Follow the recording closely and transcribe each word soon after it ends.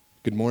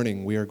Good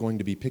morning. We are going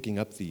to be picking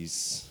up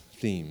these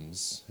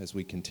themes as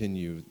we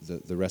continue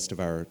the rest of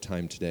our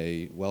time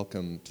today.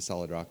 Welcome to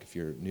Solid Rock. If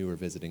you're new or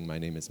visiting, my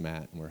name is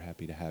Matt, and we're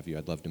happy to have you.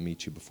 I'd love to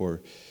meet you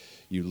before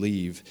you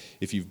leave.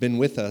 If you've been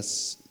with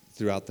us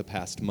throughout the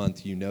past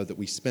month, you know that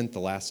we spent the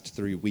last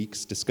 3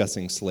 weeks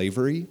discussing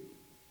slavery.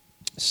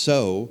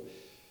 So,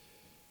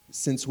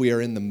 since we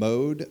are in the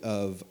mode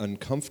of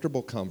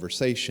uncomfortable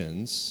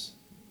conversations,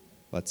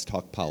 let's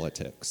talk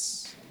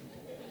politics.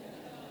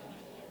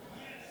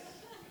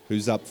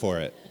 Who's up for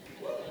it?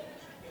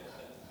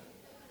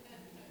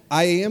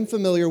 I am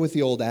familiar with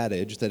the old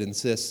adage that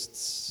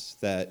insists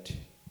that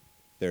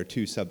there are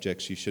two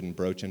subjects you shouldn't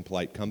broach in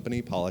polite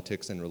company,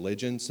 politics and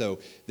religion. So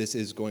this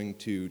is going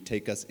to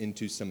take us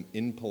into some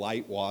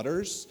impolite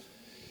waters,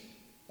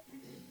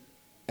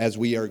 as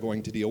we are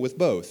going to deal with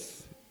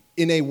both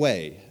in a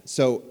way.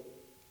 So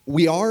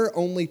we are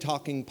only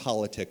talking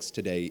politics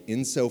today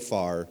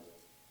insofar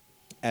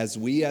as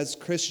we as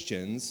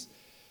Christians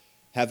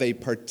have a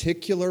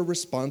particular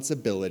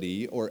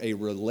responsibility or a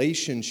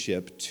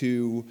relationship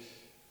to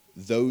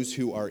those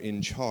who are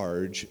in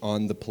charge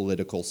on the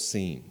political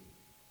scene.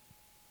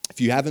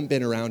 If you haven't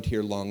been around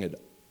here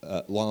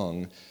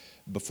long,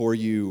 before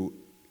you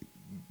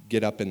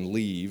get up and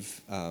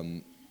leave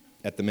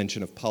at the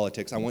mention of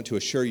politics, I want to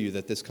assure you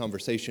that this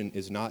conversation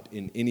is not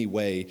in any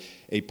way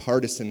a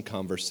partisan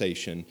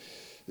conversation.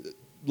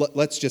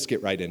 Let's just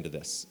get right into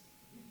this.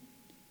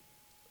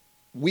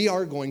 We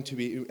are going to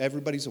be,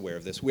 everybody's aware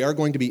of this, we are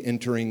going to be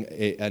entering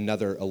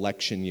another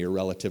election year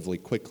relatively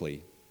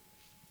quickly.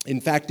 In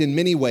fact, in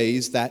many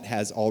ways, that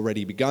has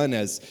already begun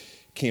as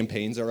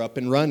campaigns are up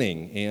and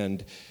running,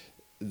 and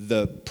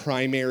the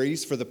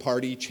primaries for the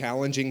party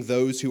challenging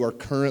those who are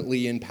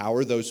currently in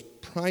power, those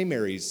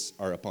primaries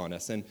are upon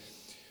us. And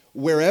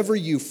wherever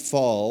you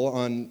fall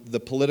on the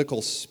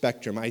political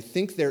spectrum, I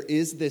think there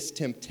is this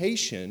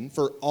temptation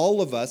for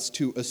all of us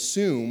to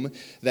assume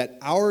that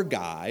our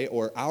guy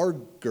or our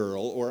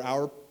girl or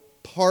our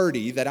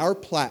party, that our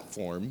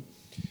platform,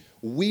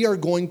 we are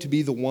going to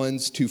be the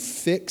ones to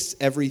fix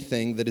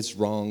everything that is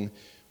wrong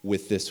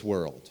with this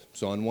world.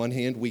 So on one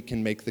hand, we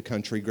can make the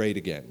country great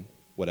again,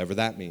 whatever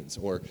that means.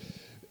 Or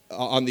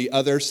on the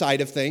other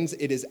side of things,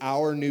 it is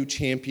our new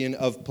champion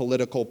of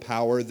political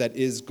power that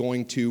is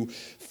going to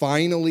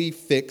finally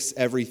fix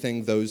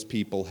everything those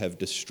people have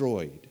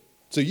destroyed.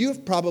 So you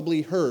have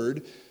probably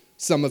heard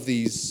some of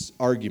these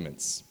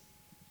arguments.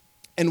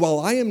 And while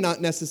I am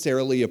not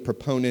necessarily a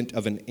proponent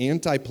of an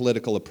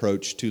anti-political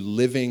approach to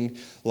living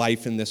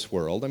life in this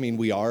world, I mean,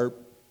 we are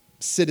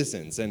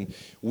citizens and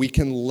we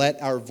can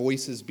let our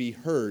voices be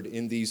heard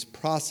in these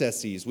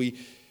processes.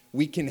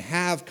 We can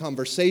have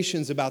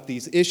conversations about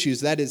these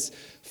issues. That is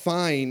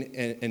fine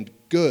and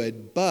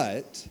good,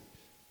 but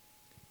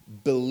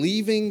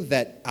believing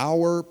that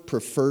our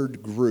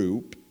preferred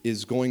group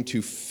is going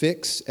to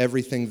fix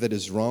everything that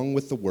is wrong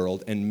with the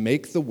world and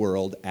make the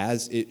world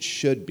as it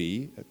should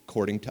be,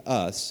 according to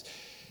us,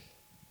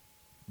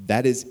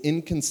 that is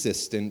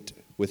inconsistent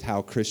with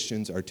how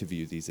Christians are to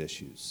view these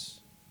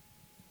issues.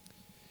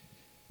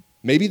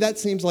 Maybe that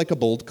seems like a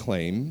bold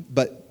claim,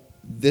 but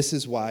this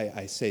is why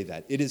I say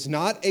that. It is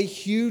not a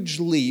huge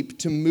leap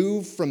to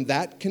move from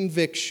that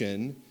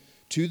conviction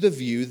to the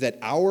view that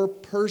our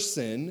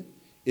person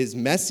is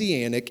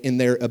messianic in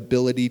their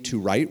ability to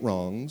right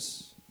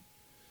wrongs,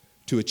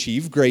 to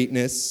achieve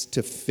greatness,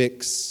 to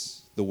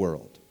fix the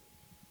world.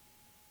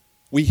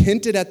 We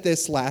hinted at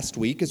this last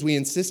week as we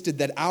insisted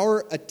that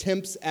our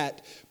attempts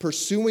at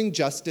pursuing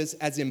justice,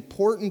 as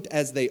important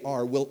as they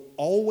are, will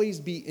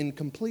always be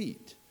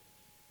incomplete.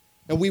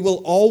 And we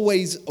will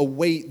always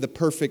await the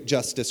perfect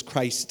justice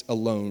Christ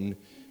alone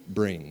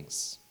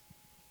brings.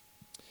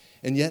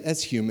 And yet,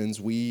 as humans,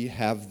 we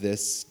have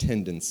this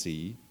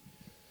tendency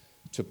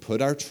to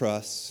put our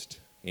trust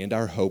and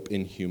our hope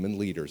in human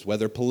leaders,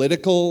 whether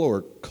political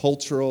or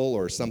cultural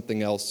or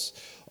something else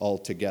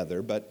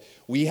altogether. But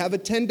we have a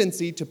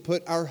tendency to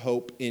put our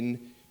hope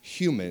in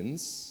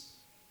humans.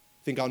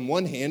 I think on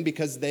one hand,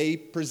 because they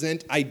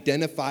present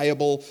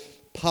identifiable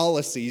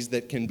policies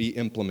that can be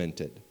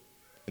implemented.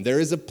 And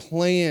there is a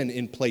plan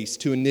in place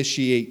to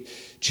initiate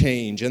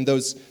change. And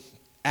those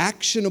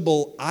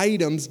actionable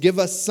items give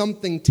us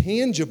something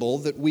tangible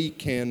that we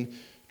can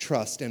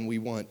trust. And we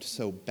want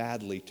so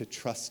badly to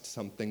trust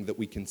something that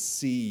we can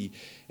see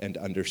and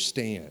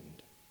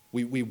understand.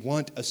 We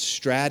want a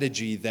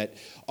strategy that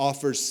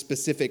offers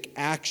specific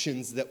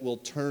actions that will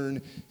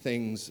turn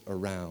things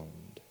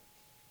around.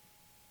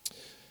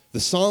 The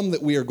psalm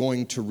that we are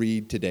going to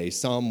read today,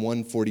 Psalm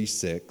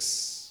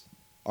 146,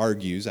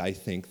 argues, I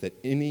think, that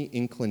any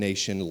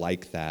inclination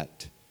like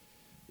that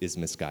is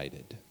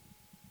misguided.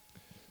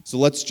 So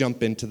let's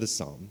jump into the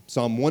psalm.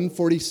 Psalm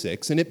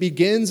 146, and it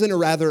begins in a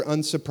rather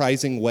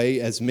unsurprising way,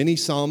 as many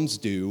psalms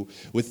do,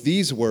 with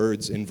these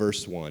words in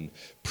verse 1.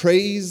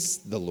 Praise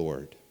the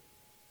Lord.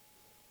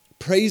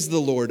 Praise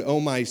the Lord, O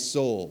my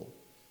soul.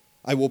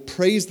 I will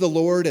praise the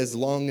Lord as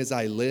long as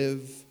I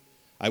live.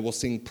 I will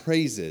sing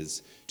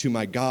praises to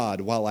my God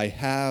while I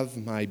have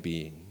my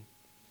being.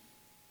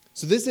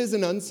 So this is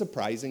an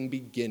unsurprising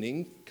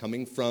beginning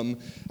coming from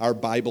our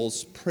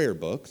Bible's prayer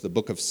book, the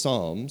book of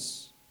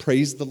Psalms.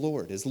 Praise the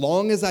Lord. As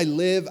long as I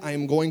live, I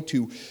am going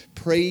to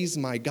praise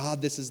my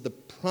God. This is the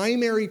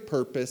primary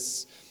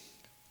purpose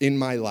in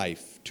my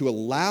life, to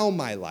allow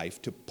my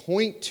life to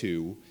point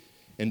to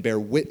and bear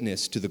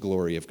witness to the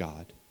glory of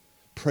God.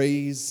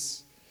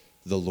 Praise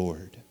the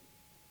Lord.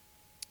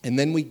 And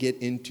then we get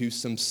into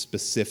some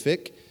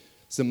specific,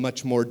 some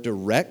much more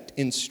direct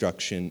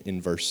instruction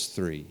in verse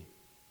 3.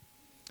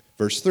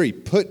 Verse 3,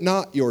 put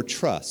not your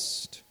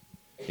trust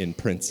in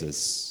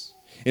princes,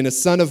 in a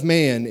son of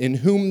man in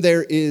whom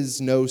there is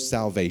no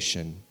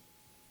salvation.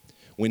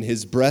 When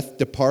his breath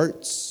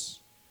departs,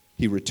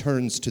 he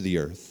returns to the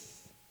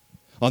earth.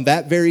 On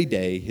that very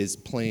day, his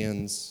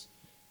plans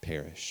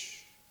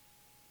perish.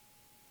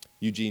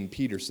 Eugene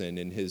Peterson,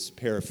 in his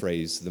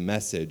paraphrase, The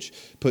Message,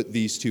 put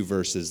these two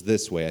verses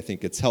this way. I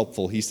think it's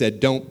helpful. He said,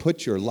 don't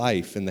put your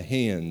life in the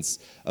hands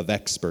of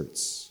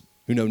experts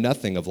who know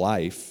nothing of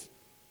life,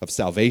 of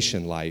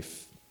salvation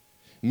life.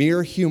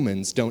 Mere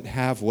humans don't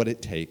have what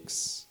it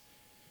takes.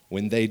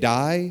 When they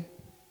die,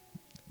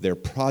 their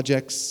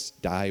projects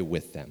die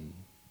with them.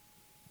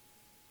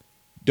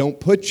 Don't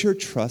put your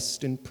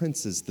trust in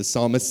princes, the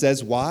psalmist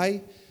says.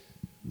 Why?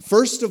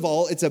 First of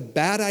all, it's a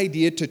bad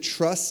idea to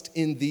trust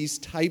in these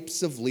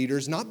types of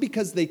leaders, not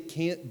because they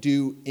can't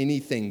do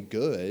anything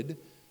good.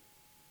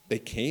 They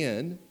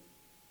can.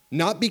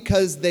 Not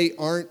because they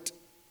aren't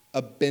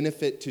a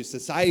benefit to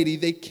society.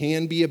 They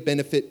can be a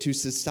benefit to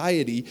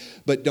society,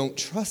 but don't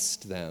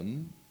trust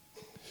them.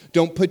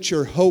 Don't put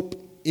your hope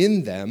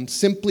in them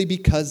simply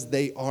because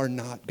they are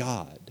not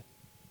God.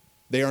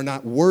 They are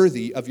not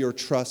worthy of your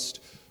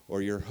trust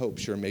or your hope.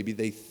 Sure, maybe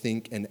they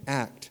think and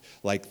act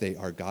like they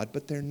are God,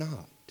 but they're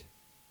not.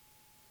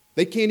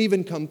 They can't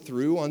even come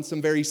through on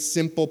some very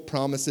simple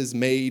promises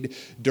made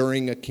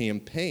during a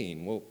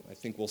campaign. Well, I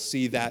think we'll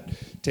see that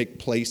take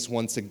place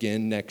once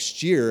again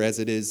next year, as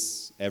it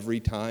is every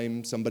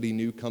time somebody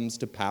new comes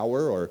to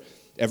power or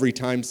every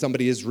time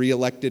somebody is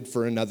reelected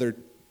for another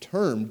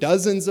term.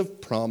 Dozens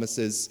of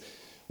promises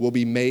will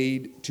be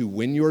made to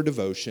win your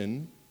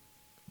devotion,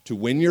 to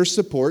win your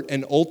support,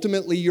 and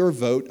ultimately your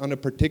vote on a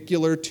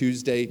particular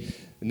Tuesday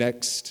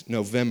next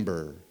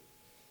November.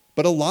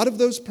 But a lot of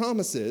those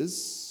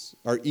promises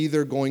are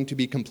either going to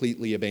be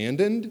completely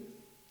abandoned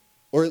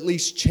or at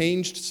least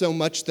changed so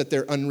much that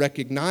they're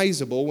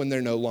unrecognizable when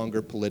they're no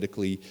longer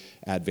politically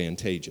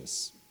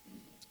advantageous.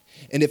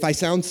 And if I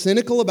sound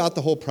cynical about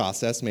the whole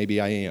process, maybe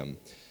I am.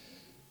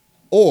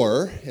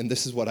 Or, and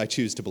this is what I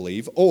choose to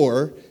believe,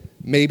 or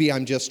maybe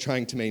I'm just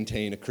trying to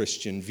maintain a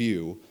Christian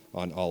view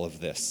on all of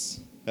this.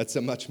 That's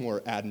a much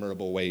more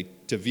admirable way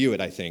to view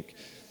it, I think.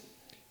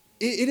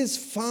 It is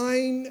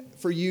fine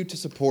for you to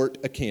support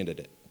a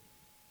candidate.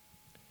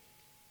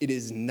 It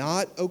is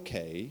not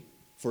okay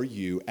for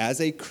you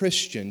as a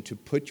Christian to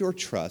put your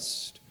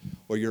trust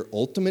or your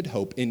ultimate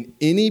hope in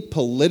any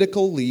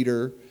political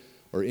leader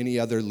or any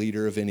other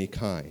leader of any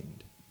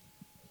kind.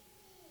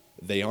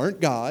 They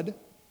aren't God.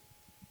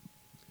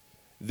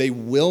 They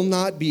will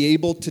not be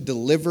able to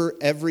deliver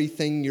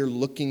everything you're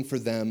looking for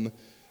them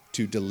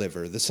to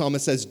deliver. The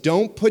psalmist says,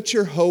 don't put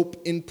your hope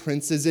in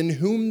princes in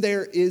whom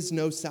there is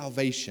no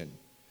salvation.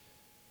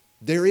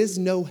 There is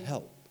no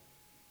help.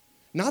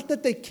 Not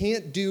that they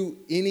can't do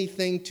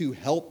anything to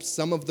help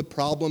some of the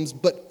problems,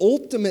 but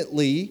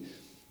ultimately,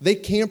 they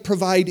can't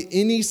provide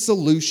any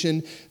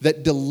solution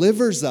that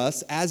delivers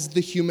us as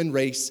the human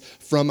race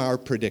from our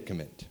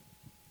predicament.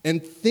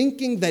 And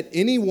thinking that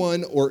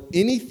anyone or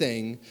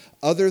anything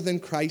other than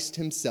Christ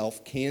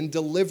himself can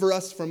deliver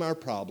us from our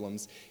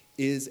problems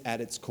is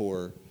at its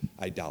core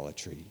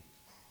idolatry.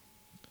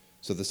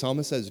 So the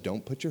psalmist says,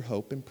 don't put your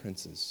hope in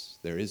princes.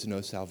 There is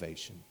no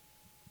salvation.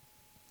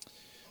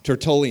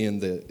 Tertullian,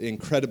 the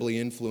incredibly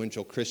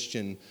influential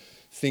Christian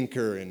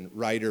thinker and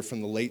writer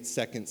from the late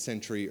 2nd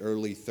century,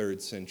 early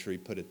 3rd century,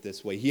 put it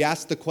this way. He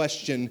asked the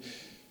question,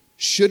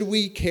 should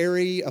we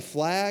carry a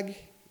flag?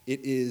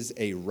 It is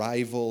a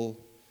rival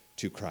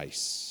to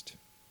Christ.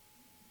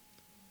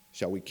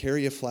 Shall we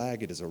carry a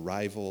flag? It is a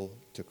rival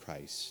to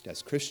Christ.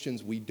 As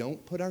Christians, we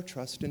don't put our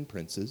trust in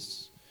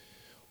princes.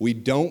 We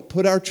don't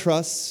put our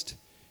trust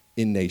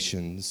in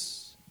nations.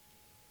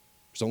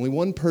 There's only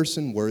one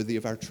person worthy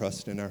of our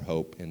trust and our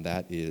hope, and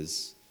that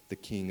is the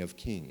King of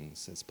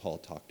Kings, as Paul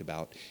talked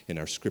about in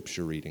our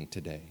scripture reading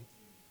today.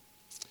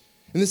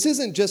 And this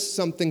isn't just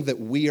something that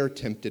we are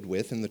tempted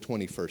with in the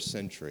 21st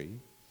century.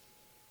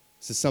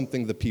 This is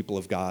something the people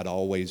of God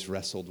always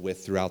wrestled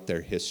with throughout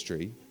their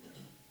history.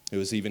 It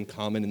was even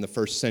common in the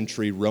first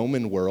century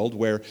Roman world,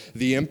 where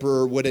the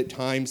emperor would at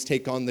times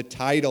take on the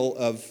title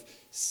of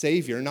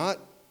Savior, not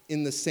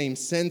in the same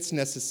sense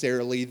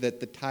necessarily that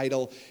the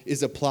title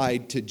is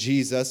applied to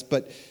Jesus,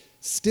 but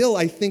still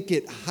I think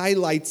it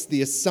highlights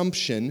the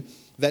assumption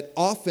that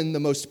often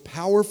the most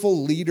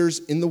powerful leaders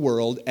in the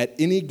world at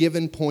any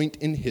given point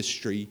in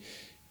history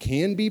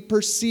can be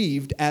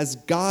perceived as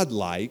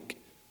godlike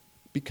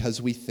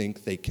because we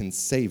think they can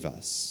save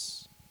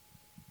us.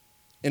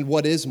 And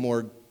what is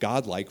more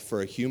godlike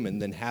for a human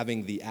than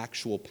having the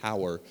actual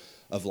power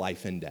of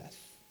life and death.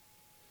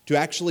 To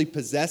actually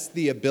possess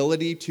the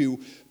ability to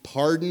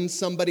pardon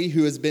somebody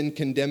who has been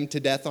condemned to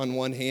death on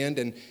one hand,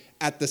 and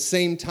at the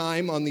same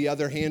time, on the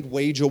other hand,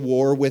 wage a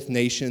war with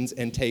nations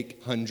and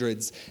take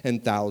hundreds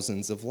and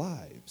thousands of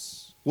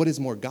lives. What is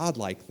more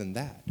godlike than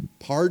that?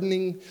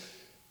 Pardoning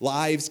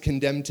lives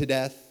condemned to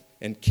death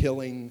and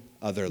killing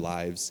other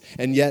lives.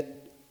 And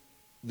yet,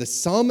 the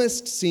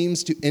psalmist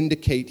seems to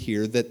indicate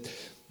here that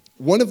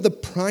one of the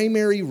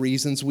primary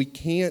reasons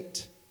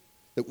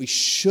that we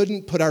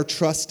shouldn't put our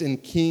trust in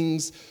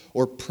kings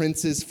or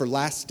princes for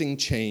lasting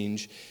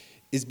change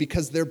is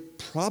because they're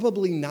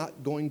probably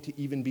not going to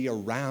even be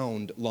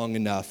around long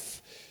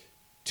enough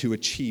to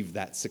achieve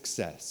that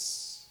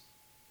success.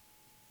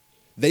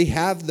 They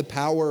have the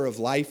power of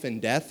life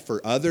and death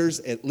for others,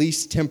 at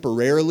least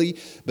temporarily,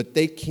 but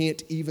they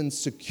can't even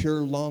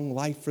secure long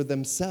life for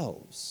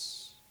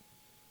themselves.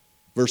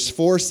 Verse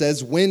 4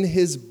 says, when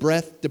his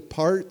breath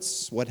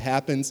departs, what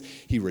happens?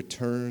 He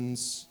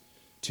returns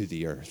to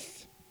the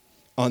earth.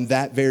 On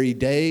that very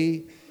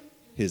day,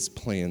 his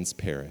plans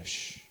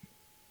perish.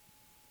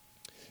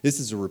 This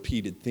is a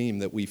repeated theme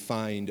that we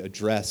find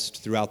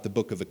addressed throughout the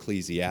book of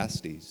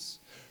Ecclesiastes.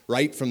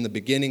 Right from the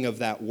beginning of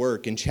that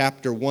work, in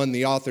chapter 1,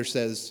 the author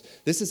says,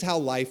 this is how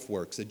life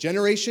works. A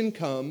generation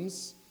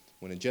comes.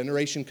 When a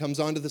generation comes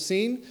onto the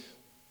scene,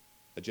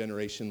 a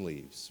generation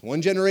leaves.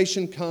 One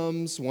generation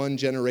comes, one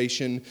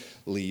generation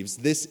leaves.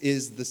 This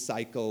is the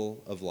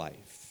cycle of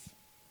life.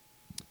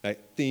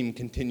 That theme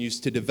continues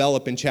to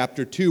develop in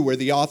chapter 2, where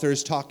the author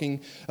is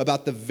talking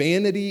about the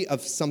vanity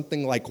of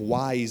something like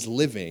wise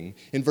living.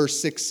 In verse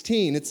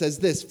 16, it says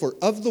this, for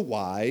of the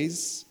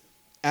wise,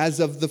 as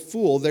of the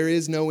fool, there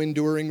is no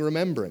enduring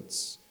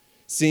remembrance,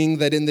 seeing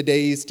that in the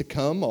days to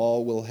come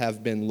all will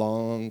have been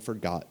long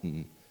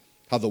forgotten.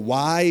 How the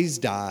wise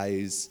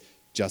dies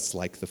just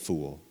like the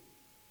fool.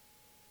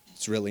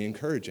 It's really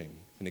encouraging,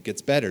 and it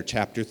gets better.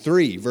 Chapter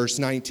 3, verse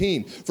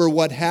 19, for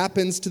what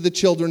happens to the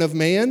children of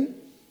man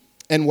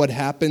and what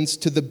happens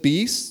to the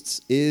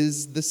beasts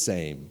is the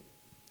same.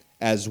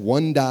 As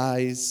one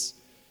dies,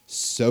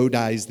 so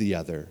dies the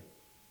other.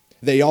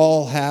 They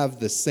all have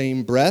the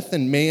same breath,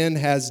 and man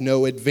has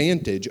no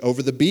advantage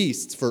over the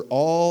beasts, for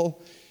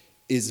all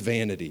is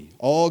vanity.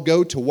 All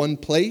go to one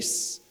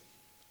place,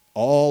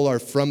 all are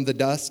from the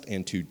dust,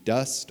 and to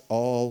dust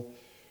all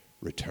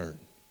return.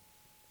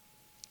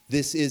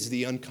 This is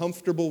the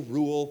uncomfortable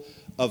rule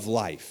of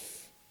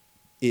life.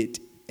 It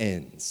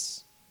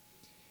ends.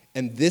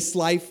 And this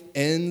life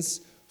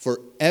ends for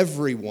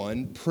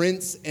everyone,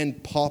 prince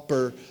and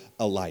pauper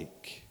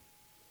alike.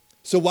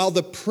 So while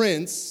the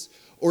prince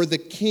or the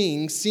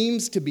king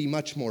seems to be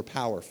much more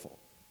powerful,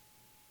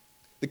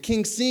 the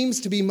king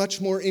seems to be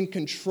much more in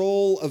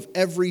control of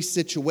every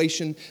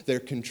situation, their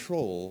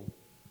control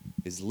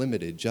is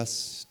limited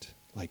just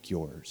like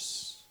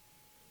yours.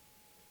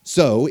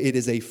 So it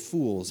is a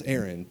fool's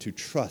errand to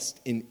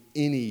trust in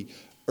any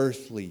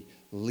earthly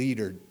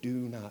leader. Do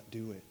not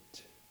do it.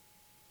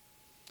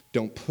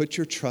 Don't put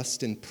your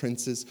trust in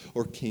princes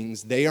or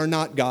kings. They are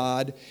not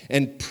God,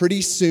 and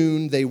pretty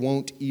soon they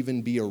won't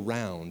even be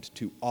around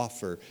to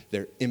offer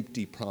their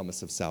empty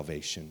promise of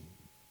salvation.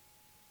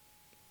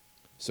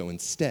 So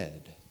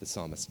instead, the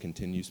psalmist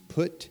continues,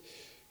 put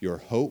your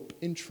hope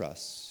and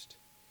trust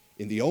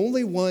in the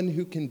only one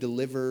who can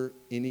deliver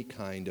any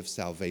kind of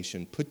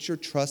salvation. Put your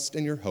trust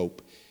and your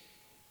hope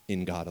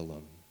in God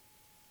alone.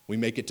 We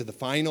make it to the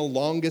final,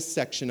 longest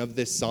section of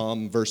this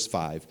psalm, verse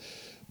 5.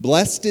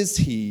 Blessed is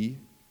he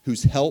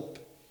whose help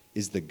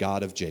is the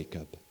God of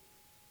Jacob,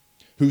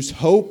 whose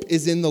hope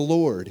is in the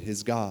Lord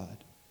his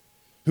God,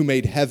 who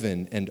made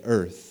heaven and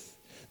earth,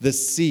 the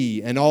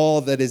sea and all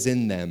that is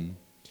in them,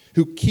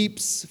 who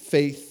keeps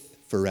faith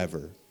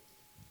forever,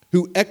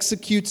 who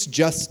executes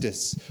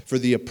justice for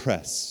the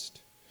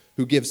oppressed,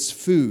 who gives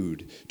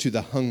food to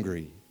the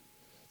hungry.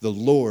 The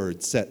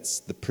Lord sets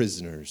the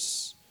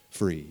prisoners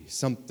free,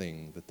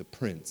 something that the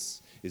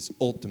prince is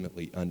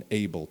ultimately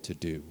unable to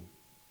do.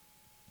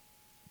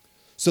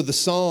 So the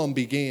psalm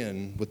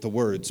began with the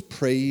words,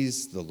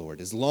 praise the Lord.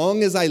 As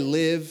long as I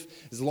live,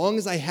 as long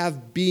as I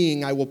have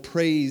being, I will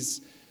praise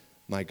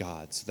my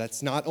God. So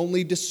that's not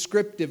only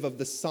descriptive of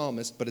the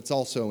psalmist, but it's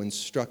also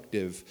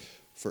instructive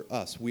for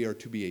us. We are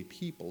to be a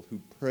people who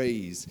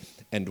praise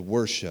and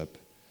worship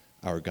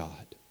our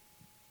God.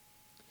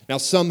 Now,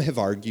 some have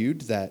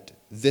argued that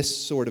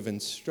this sort of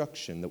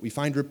instruction that we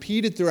find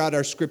repeated throughout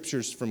our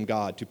scriptures from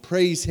God, to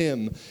praise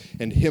him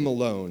and him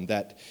alone,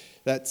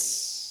 that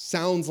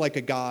sounds like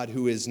a God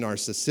who is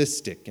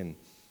narcissistic and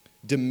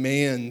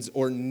demands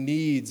or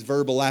needs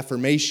verbal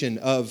affirmation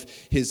of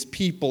his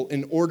people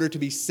in order to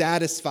be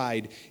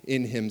satisfied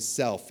in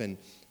himself. And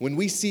when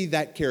we see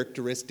that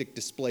characteristic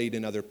displayed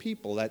in other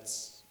people,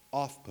 that's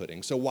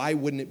off-putting. So why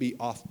wouldn't it be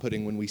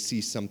off-putting when we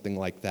see something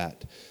like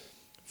that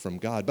from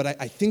God?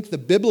 But I think the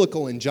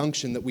biblical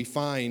injunction that we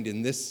find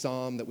in this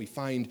psalm, that we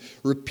find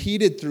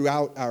repeated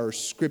throughout our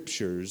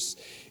scriptures,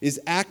 is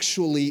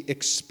actually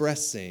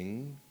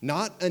expressing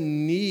not a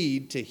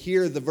need to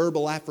hear the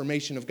verbal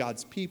affirmation of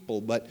God's people,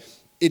 but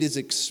it is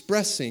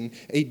expressing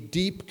a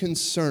deep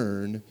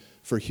concern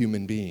for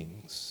human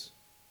beings.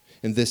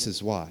 And this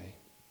is why.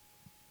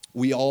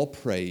 We all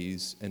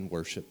praise and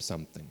worship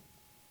something.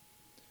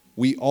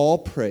 We all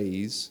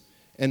praise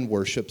and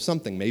worship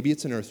something. Maybe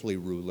it's an earthly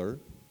ruler.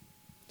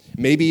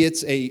 Maybe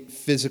it's a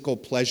physical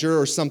pleasure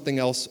or something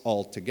else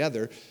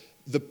altogether.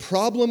 The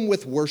problem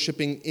with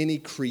worshiping any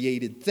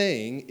created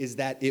thing is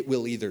that it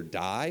will either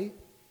die,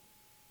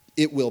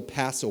 it will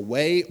pass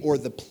away, or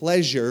the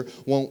pleasure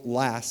won't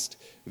last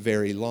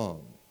very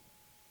long.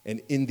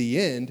 And in the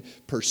end,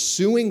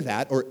 pursuing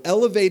that or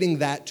elevating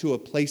that to a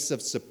place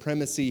of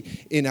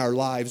supremacy in our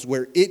lives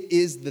where it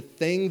is the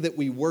thing that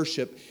we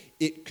worship,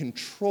 it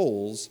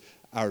controls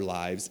our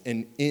lives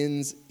and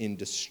ends in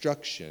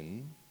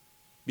destruction,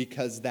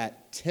 because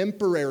that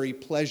temporary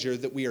pleasure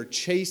that we are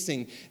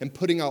chasing and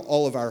putting out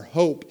all of our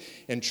hope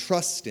and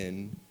trust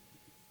in,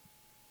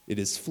 it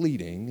is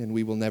fleeting, and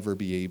we will never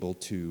be able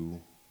to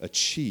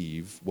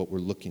achieve what we're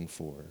looking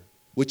for,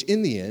 which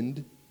in the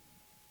end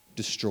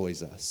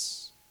destroys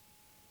us.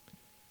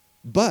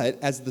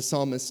 But, as the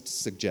psalmist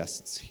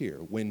suggests here,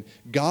 when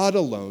God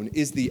alone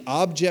is the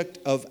object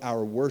of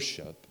our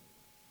worship,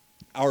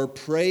 our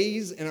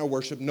praise and our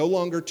worship no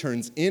longer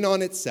turns in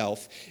on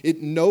itself.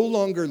 It no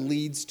longer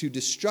leads to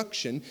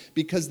destruction,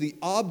 because the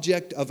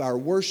object of our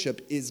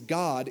worship is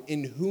God,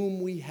 in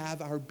whom we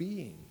have our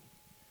being.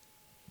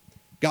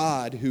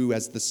 God, who,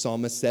 as the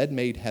psalmist said,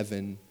 made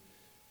heaven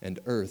and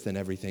earth and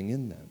everything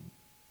in them.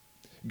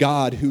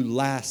 God who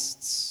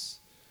lasts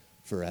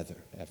forever,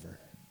 ever.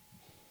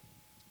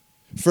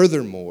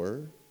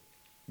 Furthermore,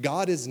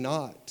 God is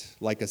not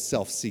like a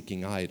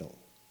self-seeking idol,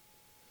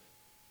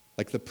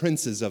 like the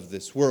princes of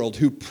this world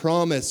who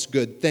promise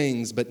good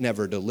things but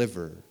never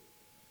deliver.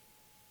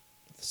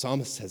 The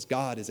psalmist says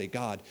God is a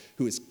God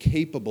who is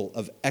capable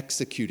of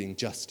executing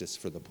justice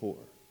for the poor,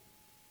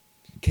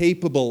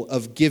 capable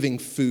of giving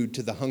food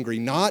to the hungry,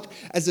 not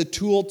as a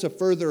tool to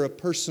further a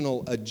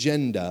personal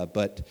agenda,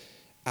 but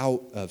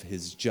out of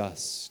his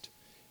just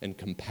and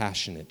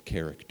compassionate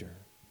character.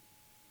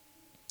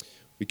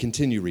 We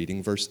continue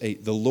reading, verse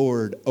 8. The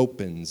Lord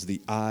opens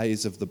the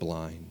eyes of the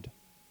blind.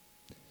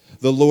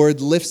 The Lord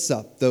lifts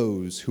up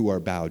those who are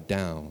bowed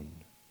down.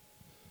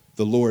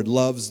 The Lord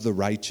loves the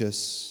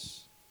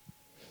righteous.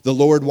 The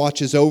Lord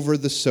watches over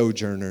the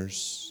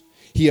sojourners.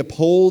 He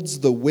upholds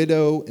the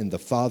widow and the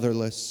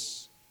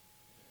fatherless,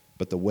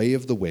 but the way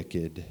of the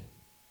wicked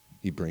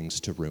he brings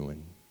to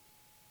ruin.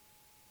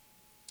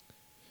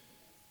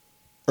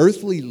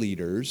 Earthly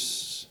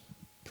leaders,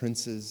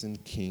 princes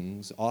and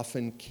kings,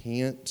 often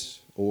can't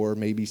or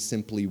maybe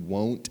simply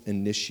won't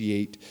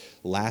initiate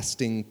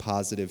lasting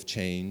positive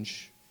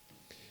change.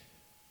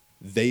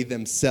 They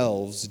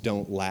themselves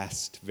don't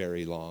last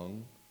very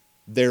long.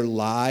 Their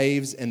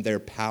lives and their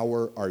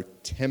power are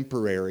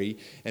temporary,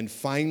 and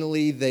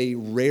finally, they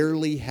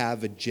rarely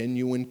have a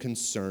genuine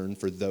concern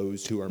for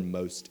those who are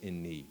most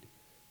in need.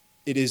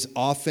 It is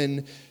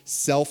often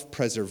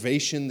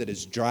self-preservation that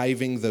is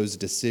driving those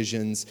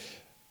decisions,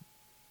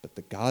 but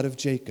the God of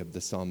Jacob,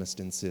 the psalmist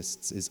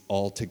insists, is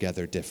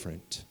altogether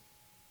different.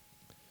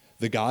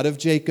 The God of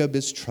Jacob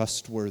is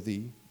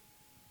trustworthy.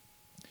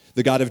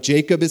 The God of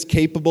Jacob is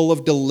capable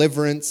of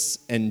deliverance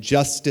and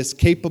justice,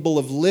 capable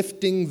of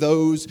lifting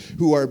those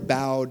who are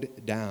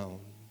bowed down.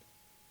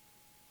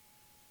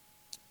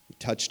 We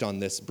touched on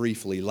this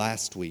briefly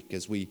last week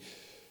as we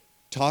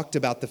talked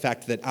about the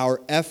fact that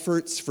our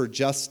efforts for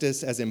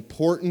justice, as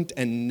important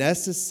and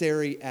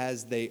necessary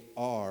as they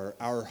are,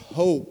 our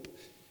hope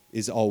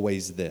is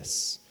always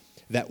this,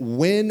 that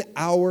when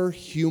our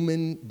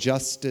human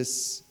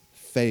justice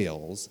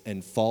fails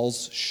and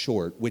falls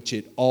short, which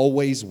it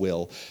always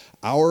will,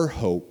 our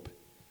hope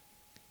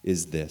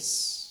is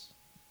this,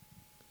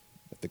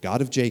 that the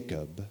God of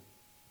Jacob,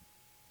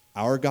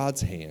 our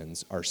God's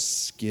hands, are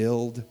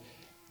skilled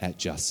at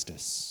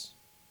justice.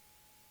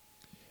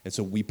 And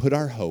so we put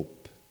our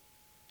hope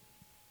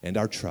and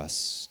our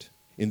trust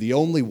in the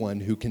only one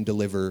who can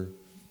deliver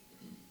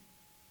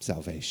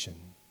salvation.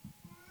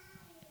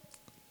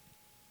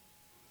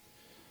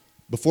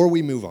 Before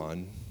we move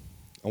on,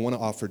 I want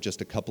to offer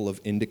just a couple of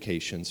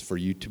indications for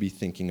you to be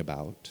thinking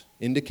about.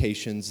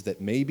 Indications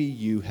that maybe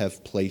you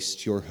have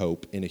placed your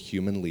hope in a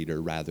human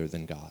leader rather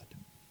than God.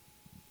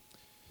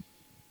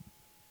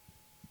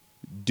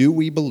 Do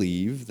we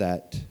believe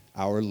that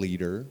our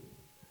leader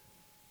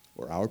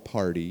or our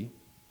party,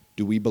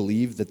 do we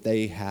believe that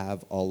they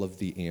have all of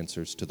the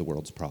answers to the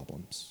world's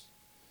problems?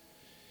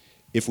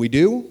 If we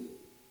do,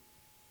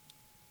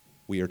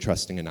 we are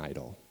trusting an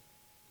idol.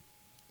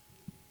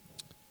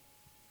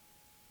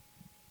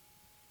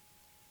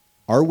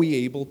 Are we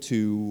able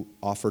to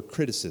offer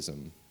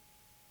criticism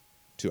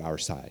to our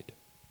side?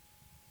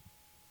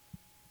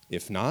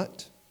 If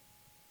not,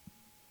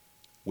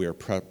 we are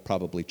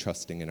probably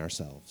trusting in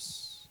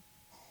ourselves.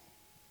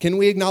 Can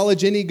we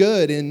acknowledge any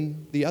good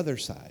in the other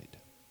side?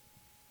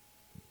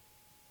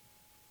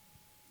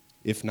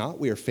 If not,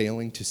 we are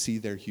failing to see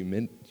their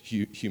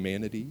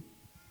humanity,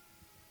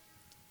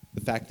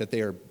 the fact that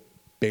they are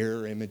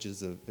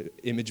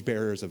image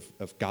bearers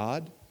of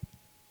God,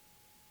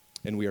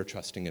 and we are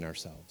trusting in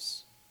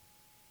ourselves.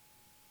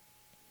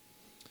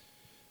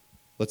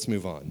 Let's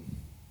move on.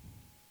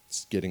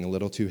 It's getting a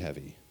little too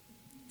heavy.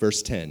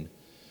 Verse 10,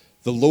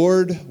 the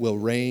Lord will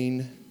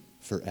reign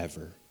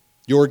forever.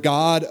 Your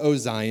God, O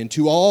Zion,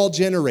 to all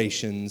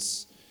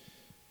generations.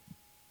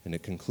 And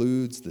it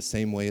concludes the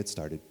same way it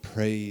started.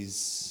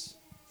 Praise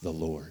the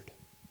Lord.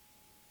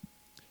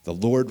 The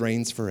Lord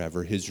reigns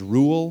forever. His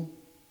rule,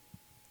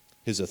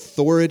 his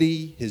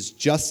authority, his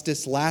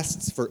justice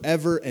lasts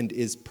forever and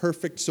is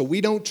perfect. So we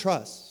don't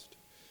trust.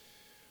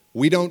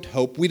 We don't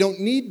hope. We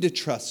don't need to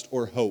trust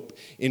or hope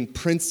in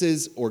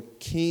princes or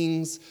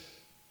kings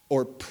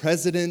or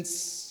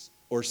presidents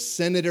or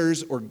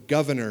senators or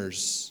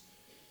governors,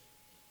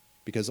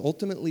 because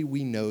ultimately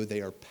we know they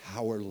are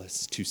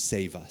powerless to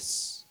save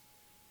us.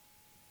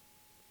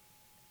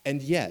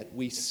 And yet,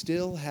 we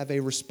still have a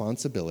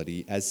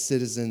responsibility as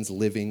citizens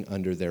living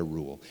under their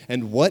rule.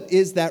 And what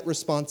is that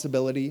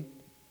responsibility?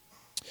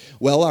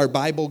 Well, our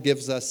Bible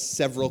gives us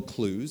several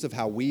clues of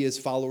how we as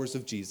followers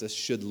of Jesus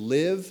should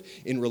live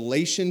in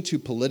relation to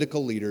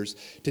political leaders.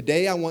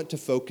 Today, I want to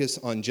focus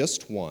on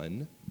just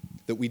one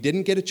that we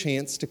didn't get a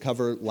chance to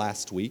cover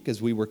last week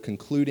as we were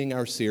concluding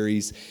our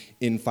series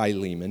in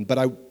Philemon. But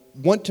I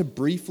want to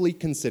briefly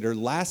consider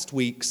last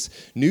week's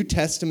New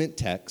Testament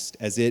text,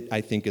 as it,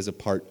 I think, is a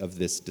part of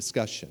this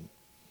discussion.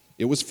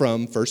 It was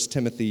from 1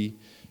 Timothy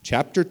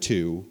chapter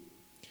 2,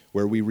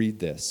 where we read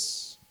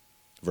this,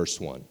 verse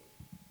 1.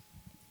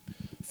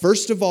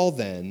 First of all,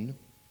 then,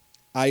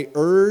 I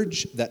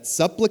urge that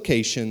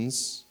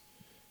supplications,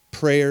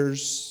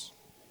 prayers,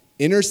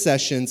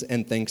 intercessions,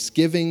 and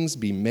thanksgivings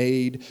be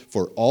made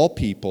for all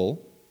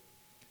people,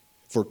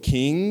 for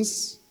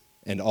kings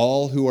and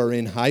all who are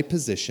in high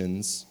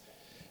positions,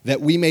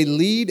 that we may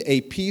lead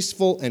a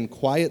peaceful and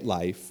quiet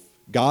life,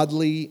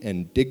 godly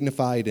and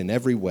dignified in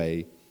every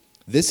way.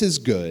 This is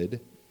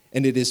good,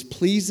 and it is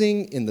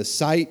pleasing in the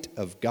sight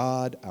of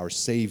God our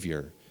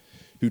Savior,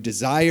 who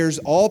desires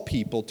all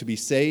people to be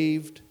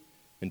saved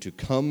and to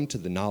come to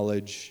the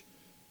knowledge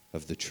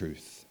of the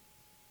truth.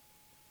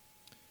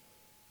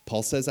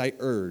 Paul says, I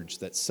urge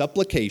that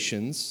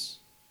supplications,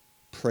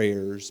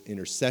 prayers,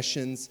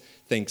 intercessions,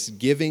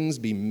 thanksgivings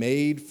be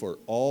made for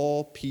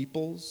all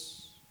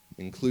peoples,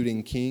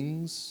 including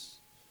kings,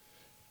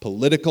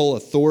 political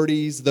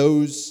authorities,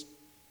 those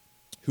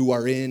who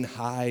are in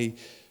high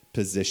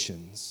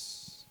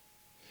positions.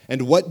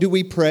 And what do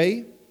we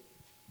pray?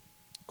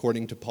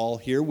 According to Paul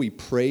here, we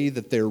pray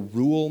that their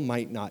rule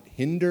might not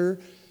hinder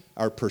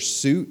our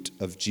pursuit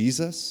of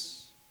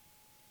Jesus,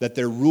 that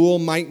their rule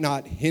might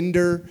not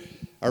hinder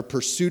our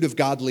pursuit of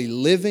godly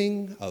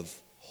living, of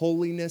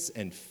holiness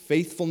and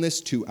faithfulness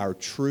to our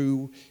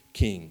true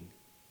King,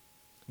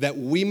 that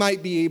we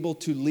might be able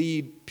to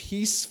lead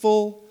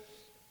peaceful,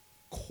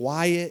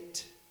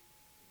 quiet,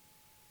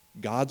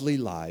 godly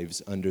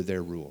lives under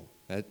their rule.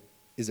 That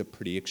is a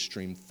pretty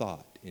extreme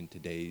thought in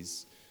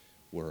today's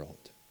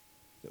world,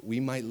 that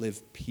we might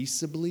live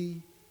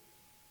peaceably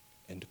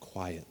and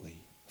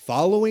quietly,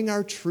 following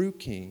our true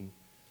King,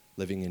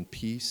 living in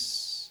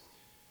peace,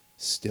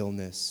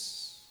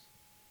 stillness,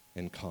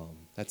 and calm.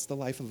 That's the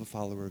life of a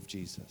follower of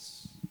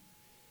Jesus.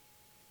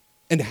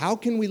 And how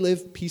can we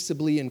live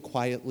peaceably and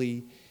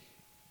quietly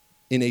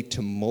in a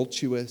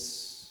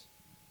tumultuous,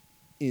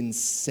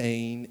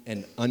 insane,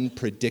 and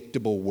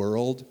unpredictable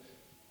world?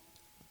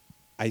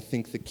 I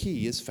think the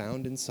key is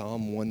found in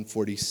Psalm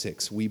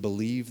 146. We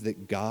believe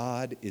that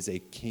God is a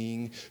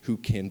king who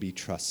can be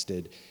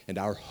trusted, and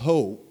our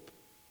hope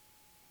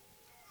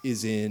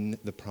is in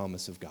the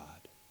promise of God.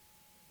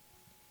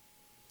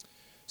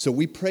 So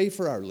we pray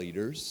for our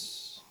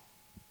leaders.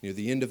 Near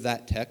the end of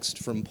that text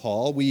from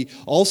Paul, we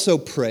also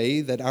pray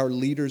that our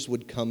leaders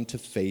would come to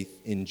faith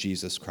in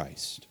Jesus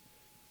Christ.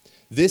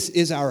 This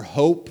is our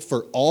hope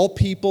for all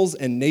peoples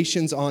and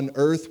nations on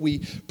earth. We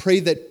pray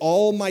that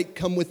all might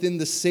come within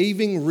the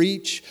saving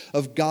reach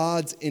of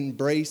God's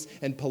embrace,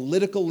 and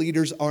political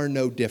leaders are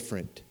no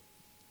different.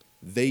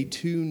 They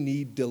too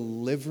need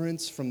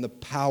deliverance from the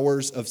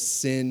powers of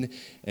sin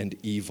and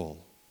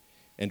evil,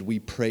 and we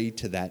pray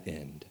to that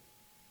end.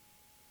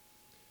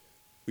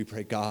 We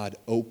pray, God,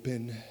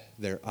 open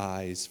their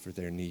eyes for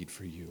their need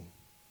for you.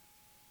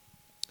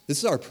 This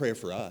is our prayer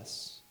for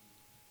us.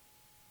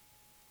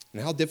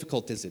 And how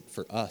difficult is it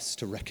for us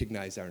to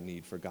recognize our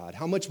need for God?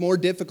 How much more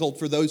difficult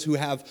for those who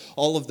have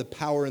all of the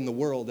power in the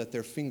world at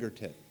their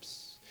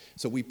fingertips?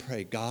 So we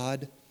pray,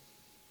 God,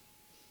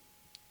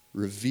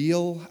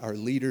 reveal our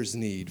leaders'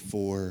 need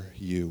for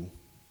you.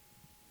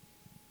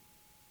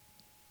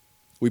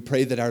 We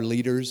pray that our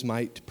leaders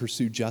might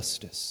pursue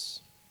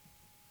justice,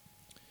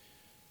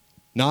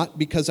 not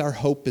because our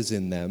hope is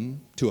in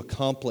them to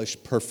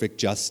accomplish perfect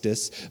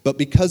justice, but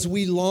because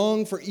we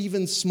long for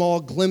even small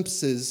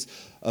glimpses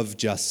of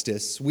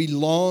justice. We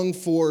long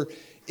for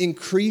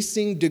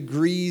increasing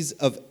degrees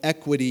of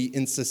equity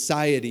in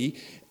society.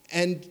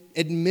 And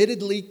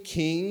admittedly,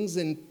 kings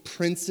and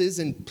princes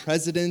and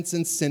presidents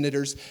and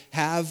senators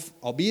have,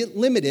 albeit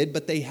limited,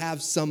 but they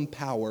have some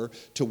power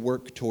to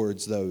work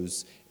towards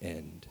those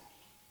ends.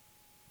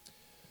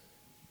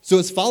 So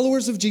as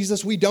followers of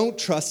Jesus, we don't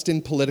trust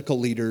in political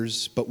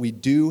leaders, but we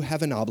do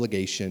have an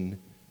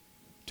obligation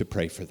to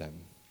pray for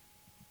them.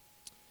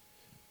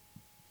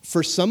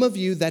 For some of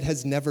you, that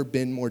has never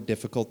been more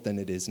difficult than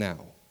it is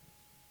now.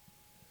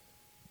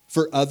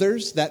 For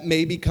others, that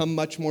may become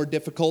much more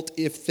difficult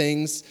if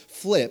things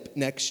flip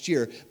next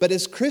year. But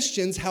as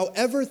Christians,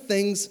 however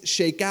things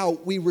shake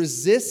out, we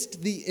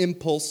resist the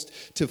impulse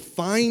to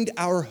find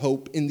our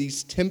hope in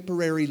these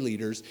temporary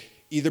leaders,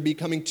 either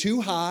becoming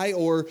too high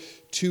or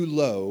too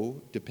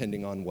low,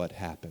 depending on what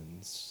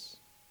happens.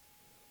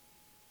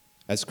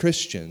 As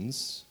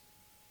Christians,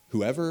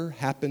 whoever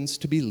happens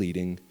to be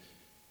leading,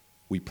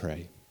 we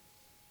pray.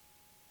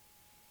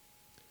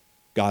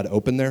 God,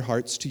 open their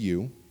hearts to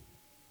you.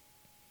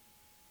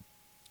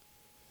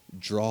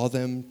 Draw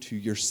them to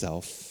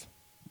yourself.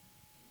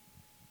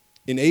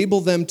 Enable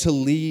them to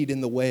lead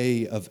in the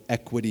way of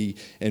equity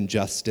and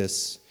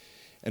justice.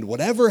 And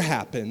whatever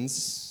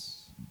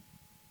happens,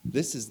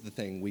 this is the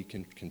thing we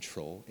can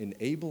control.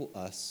 Enable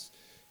us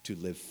to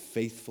live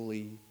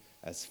faithfully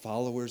as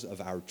followers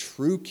of our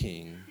true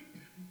King,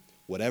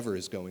 whatever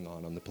is going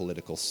on the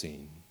political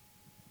scene.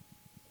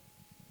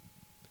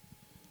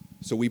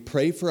 So we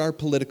pray for our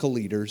political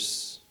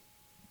leaders,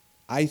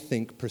 I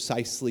think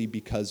precisely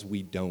because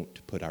we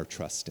don't put our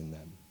trust in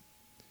them.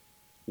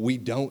 We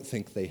don't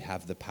think they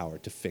have the power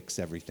to fix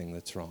everything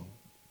that's wrong.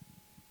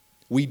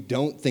 We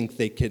don't think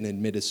they can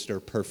administer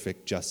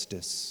perfect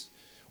justice.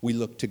 We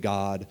look to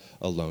God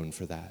alone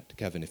for that.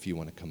 Kevin, if you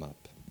want to come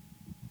up.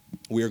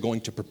 We are going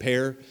to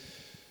prepare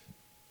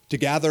to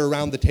gather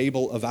around the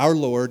table of our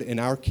Lord and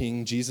our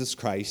King, Jesus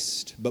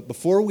Christ. But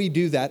before we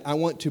do that, I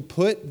want to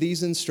put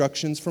these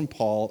instructions from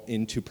Paul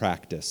into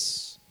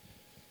practice.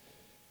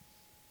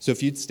 So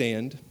if you'd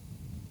stand.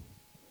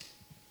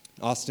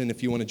 Austin,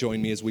 if you want to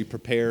join me as we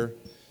prepare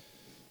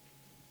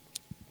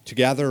to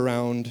gather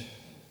around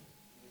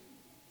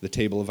the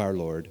table of our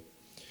Lord.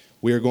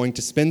 We are going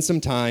to spend some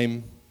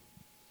time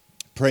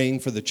praying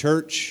for the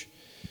church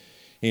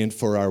and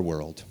for our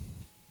world.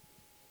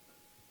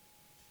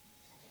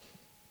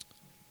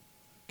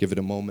 Give it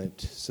a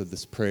moment so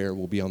this prayer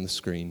will be on the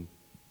screen.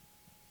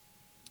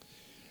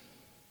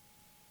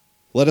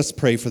 Let us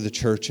pray for the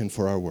church and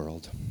for our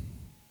world.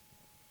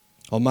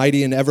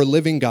 Almighty and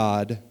ever-living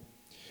God,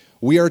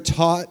 we are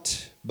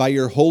taught by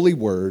your holy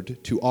word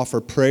to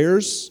offer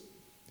prayers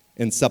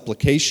and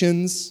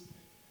supplications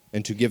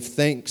and to give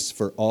thanks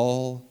for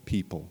all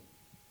people.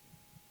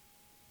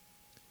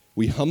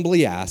 We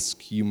humbly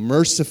ask you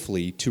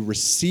mercifully to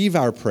receive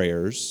our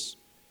prayers,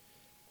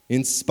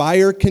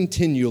 inspire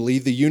continually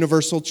the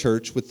universal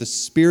church with the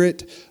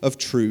spirit of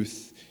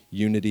truth,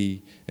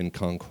 unity, and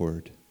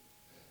concord.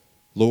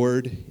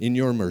 Lord, in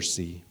your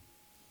mercy,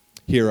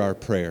 hear our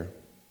prayer.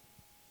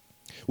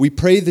 We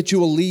pray that you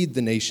will lead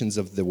the nations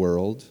of the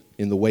world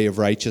in the way of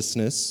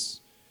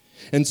righteousness,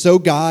 and so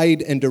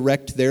guide and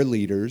direct their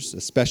leaders,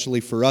 especially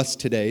for us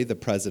today, the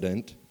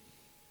president,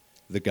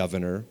 the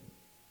governor,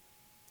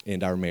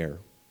 and our mayor,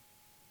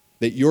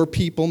 that your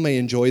people may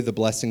enjoy the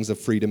blessings of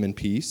freedom and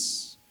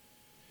peace.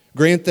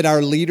 Grant that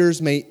our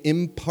leaders may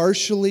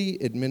impartially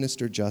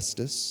administer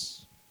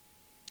justice,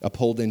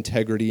 uphold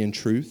integrity and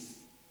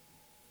truth,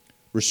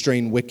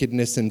 restrain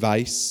wickedness and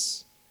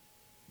vice,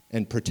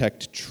 and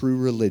protect true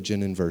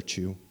religion and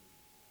virtue.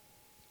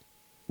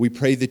 We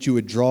pray that you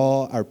would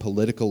draw our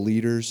political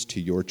leaders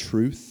to your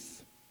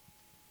truth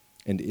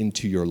and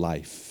into your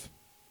life.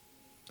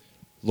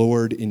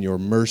 Lord, in your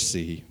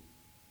mercy,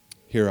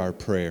 hear our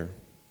prayer.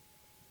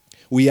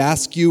 We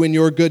ask you in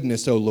your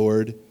goodness, O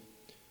Lord,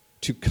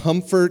 to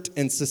comfort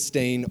and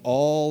sustain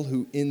all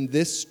who in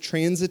this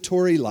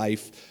transitory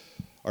life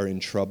are in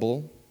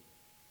trouble,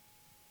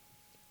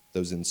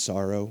 those in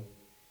sorrow,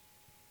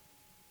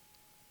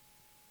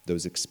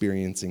 those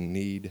experiencing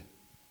need,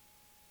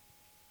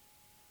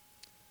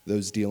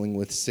 those dealing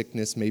with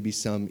sickness, maybe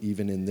some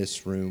even in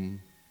this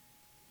room,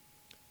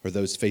 or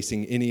those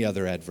facing any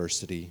other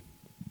adversity.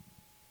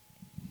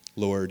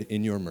 Lord,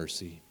 in your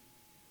mercy,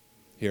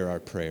 hear our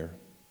prayer.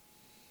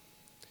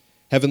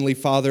 Heavenly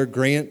Father,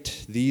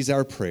 grant these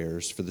our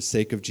prayers for the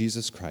sake of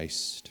Jesus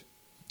Christ,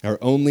 our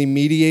only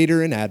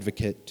mediator and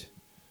advocate,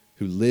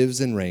 who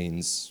lives and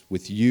reigns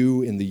with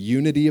you in the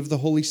unity of the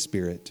Holy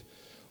Spirit,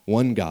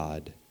 one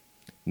God,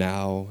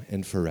 now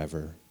and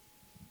forever.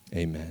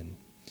 Amen.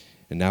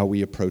 And now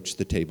we approach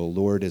the table.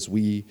 Lord, as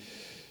we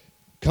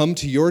come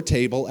to your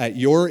table at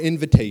your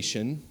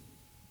invitation,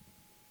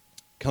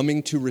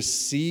 coming to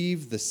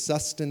receive the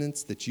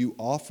sustenance that you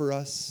offer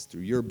us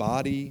through your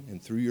body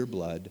and through your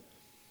blood,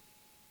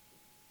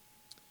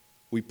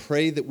 we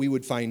pray that we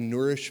would find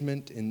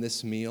nourishment in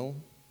this meal,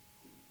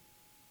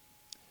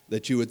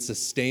 that you would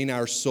sustain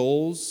our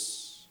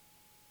souls,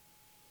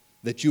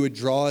 that you would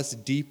draw us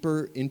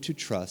deeper into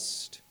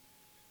trust,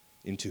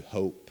 into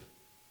hope,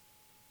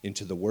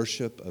 into the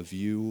worship of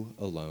you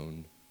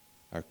alone,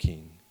 our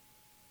King.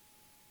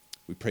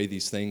 We pray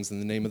these things in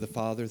the name of the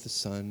Father, the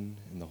Son,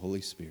 and the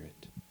Holy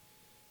Spirit.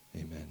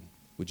 Amen.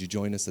 Would you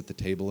join us at the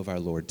table of our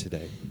Lord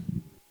today?